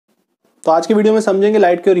तो आज की वीडियो में समझेंगे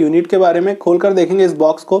लाइट क्योर यूनिट के बारे में, खोलकर देखेंगे इस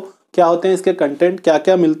बॉक्स को, क्या होते हैं इसके कंटेंट, क्या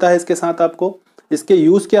क्या मिलता है इसके साथ आपको, इसके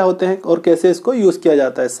यूज़ क्या होते हैं और कैसे इसको यूज़ किया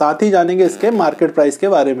जाता है। साथ ही जानेंगे इसके मार्केट प्राइस के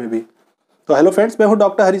बारे में भी। तो हेलो फ्रेंड्स, मैं हूं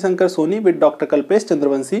doctor Harishankar Soni with doctor Kalpesh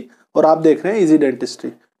Chandravanshi और आप देख रहे हैं इजी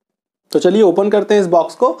डेंटिस्ट्री। तो चलिए ओपन करते हैं इस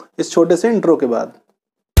बॉक्स को इस छोटे से इंट्रो के बाद।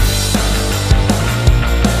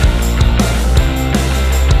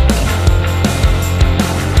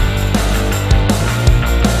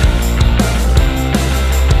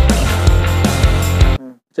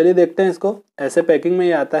 चलिए देखते हैं इसको। ऐसे पैकिंग में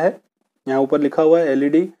ये आता है। यहाँ ऊपर लिखा हुआ है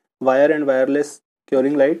LED wire and wireless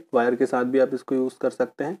curing light. Wire के साथ भी आप इसको यूज़ कर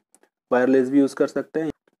सकते हैं, वायरलेस भी यूज़ कर सकते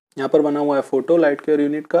हैं। यहाँ पर बना हुआ है फोटो लाइट क्योर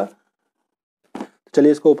यूनिट का।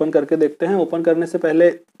 चलिए इसको ओपन करके देखते हैं। ओपन करने से पहले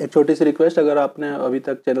एक छोटी सी रिक्वेस्ट, अगर आपने अभी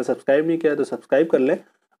तक चैनल सब्सक्राइब नहीं किया तो सब्सक्राइब कर लें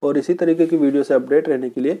और इसी तरीके की वीडियो से अपडेट रहने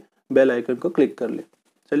के लिए बेल आइकन को क्लिक कर लें।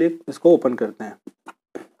 चलिए इसको ओपन करते हैं।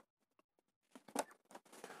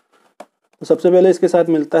 तो सबसे पहले इसके साथ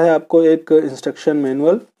मिलता है आपको एक इंस्ट्रक्शन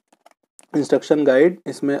मैनुअल, इंस्ट्रक्शन गाइड।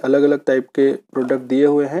 इसमें अलग अलग टाइप के प्रोडक्ट दिए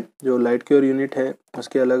हुए हैं। जो लाइट क्योर यूनिट है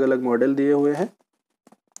उसके अलग अलग मॉडल दिए हुए हैं।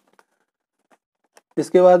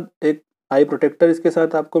 इसके बाद एक आई प्रोटेक्टर इसके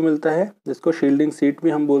साथ आपको मिलता है, जिसको शील्डिंग सीट भी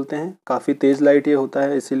हम बोलते हैं। काफ़ी तेज़ लाइट ये होता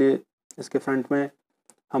है, इसीलिए इसके फ्रंट में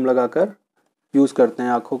हम लगाकर यूज़ करते हैं।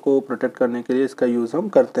 आँखों को प्रोटेक्ट करने के लिए इसका यूज़ हम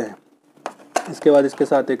करते हैं। इसके बाद इसके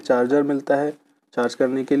साथ एक चार्जर मिलता है चार्ज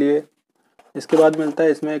करने के लिए। इसके बाद मिलता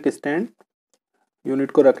है इसमें एक स्टैंड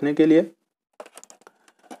यूनिट को रखने के लिए।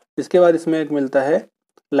 इसके बाद इसमें एक मिलता है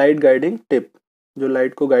लाइट गाइडिंग टिप, जो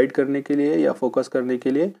लाइट को गाइड करने के लिए या फोकस करने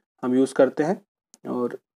के लिए हम यूज़ करते हैं।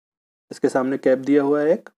 और इसके सामने कैप दिया हुआ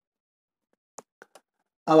है एक।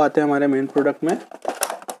 अब आते हैं हमारे मेन प्रोडक्ट में,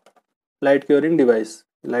 लाइट क्योरिंग डिवाइस,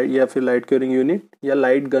 लाइट या फिर लाइट क्योरिंग यूनिट या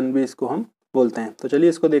लाइट गन भी इसको हम बोलते हैं। तो चलिए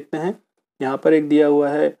इसको देखते हैं। यहाँ पर एक दिया हुआ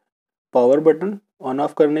है पावर बटन ऑन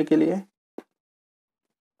ऑफ करने के लिए।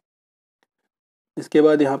 इसके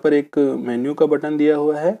बाद यहाँ पर एक मेन्यू का बटन दिया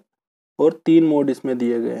हुआ है और 3 मोड इसमें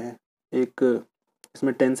दिए गए हैं। एक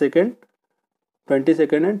इसमें 10 सेकेंड, 20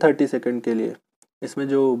 सेकेंड एंड 30 सेकेंड के लिए। इसमें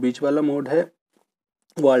जो बीच वाला मोड है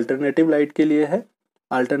वो अल्टरनेटिव लाइट के लिए है,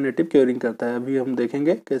 अल्टरनेटिव क्योरिंग करता है। अभी हम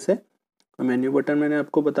देखेंगे कैसे। मेन्यू बटन मैंने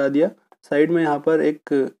आपको बता दिया। साइड में यहाँ पर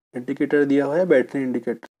एक इंडिकेटर दिया हुआ है, बैटरी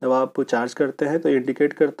इंडिकेटर। जब आप चार्ज करते हैं तो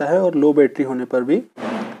इंडिकेट करता है और लो बैटरी होने पर भी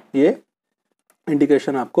ये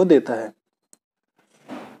इंडिकेशन आपको देता है।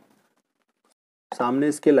 सामने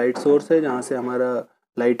इसके लाइट सोर्स है जहाँ से हमारा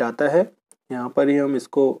लाइट आता है। यहाँ पर ही हम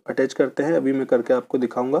इसको अटैच करते हैं, अभी मैं करके आपको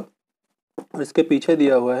दिखाऊंगा। और इसके पीछे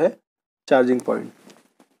दिया हुआ है चार्जिंग पॉइंट,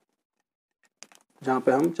 जहाँ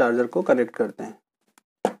पे हम चार्जर को कनेक्ट करते हैं।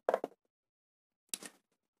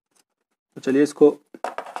 तो चलिए इसको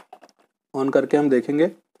ऑन करके हम देखेंगे।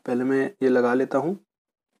 पहले मैं ये लगा लेता हूँ।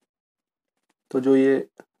 तो जो ये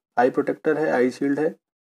आई प्रोटेक्टर है, आई शील्ड है,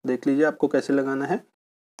 देख लीजिए आपको कैसे लगाना है।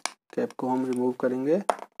 कैप को हम रिमूव करेंगे,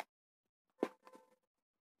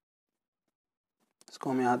 इसको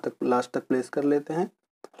हम यहाँ तक लास्ट तक प्लेस कर लेते हैं।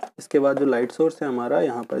 इसके बाद जो लाइट सोर्स है हमारा,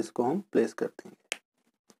 यहाँ पर इसको हम प्लेस कर देंगे।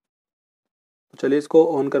 तो चलिए इसको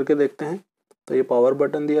ऑन करके देखते हैं। तो ये पावर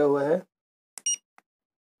बटन दिया हुआ है,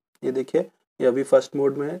 ये देखिए ये अभी फर्स्ट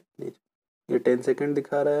मोड में है। ये 10 सेकेंड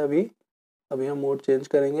दिखा रहा है अभी हम मोड चेंज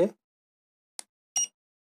करेंगे।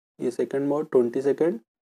 ये second mode 20 second,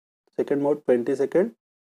 second mode 20 second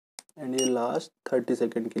and ये लास्ट 30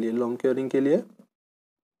 सेकेंड के लिए, लॉन्ग क्योरिंग के लिए।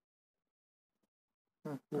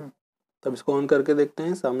 तब इसको ऑन करके देखते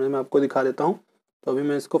हैं। सामने मैं आपको दिखा देता हूँ। तो अभी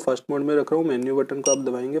मैं इसको फर्स्ट मोड में रख रहा हूँ। मेन्यू बटन को आप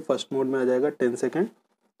दबाएंगे, फर्स्ट मोड में आ जाएगा 10 सेकेंड।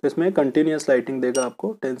 तो इसमें कंटिन्यूस लाइटिंग देगा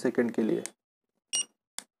आपको 10 सेकेंड के लिए।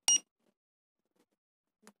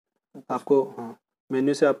 आपको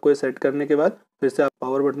मेन्यू से आपको ये सेट करने के बाद फिर से आप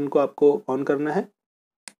पावर बटन को आपको ऑन करना है।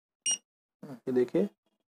 ये देखिए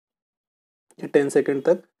ये 10 सेकेंड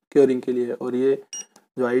तक क्योरिंग के लिए है। और ये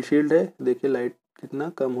जो आई शील्ड है, देखिए लाइट कितना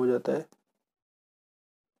कम हो जाता है।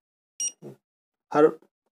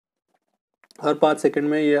 हर 5 सेकेंड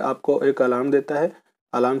में ये आपको एक अलार्म देता है,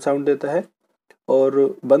 अलार्म साउंड देता है।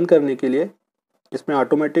 और बंद करने के लिए इसमें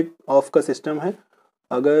ऑटोमेटिक ऑफ का सिस्टम है।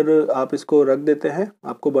 अगर आप इसको रख देते हैं,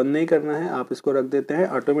 आपको बंद नहीं करना है, आप इसको रख देते हैं,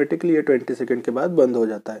 ऑटोमेटिकली ये 20 सेकेंड के बाद बंद हो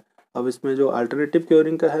जाता है। अब इसमें जो अल्टरनेटिव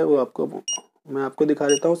क्योरिंग का है वो मैं आपको दिखा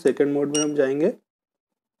देता हूँ। सेकेंड मोड में हम जाएंगे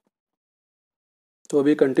तो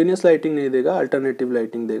अभी कंटिन्यूस लाइटिंग नहीं देगा, अल्टरनेटिव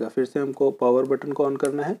लाइटिंग देगा। फिर से हमको पावर बटन को ऑन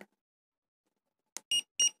करना है।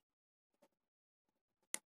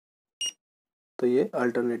 तो ये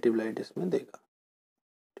अल्टरनेटिव लाइट इसमें देगा।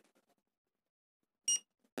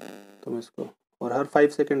 तो मैं इसको, और हर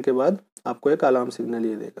 5 सेकेंड के बाद आपको एक अलार्म सिग्नल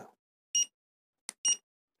ये देगा।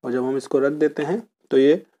 और जब हम इसको रख देते हैं तो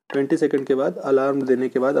ये 20 सेकंड के बाद अलार्म देने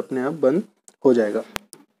के बाद अपने आप बंद हो जाएगा।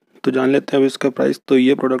 तो जान लेते हैं अब इसका प्राइस। तो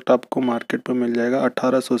ये प्रोडक्ट आपको मार्केट में मिल जाएगा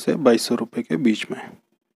 1800 से 2200 रुपये के बीच में।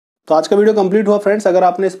 तो आज का वीडियो कंप्लीट हुआ फ्रेंड्स। अगर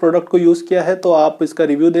आपने इस प्रोडक्ट को यूज़ किया है तो आप इसका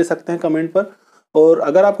रिव्यू दे सकते हैं कमेंट पर, और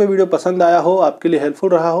अगर आपको वीडियो पसंद आया हो, आपके लिए हेल्पफुल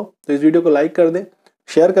रहा हो, तो इस वीडियो को लाइक कर दें,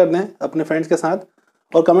 शेयर कर दें अपने फ्रेंड्स के साथ,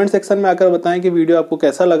 और कमेंट सेक्शन में आकर बताएं कि वीडियो आपको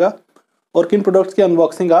कैसा लगा और किन प्रोडक्ट्स की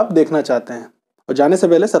अनबॉक्सिंग आप देखना चाहते हैं। और जाने से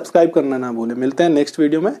पहले सब्सक्राइब करना ना भूलें। मिलते हैं नेक्स्ट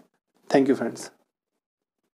वीडियो में। Thank you friends.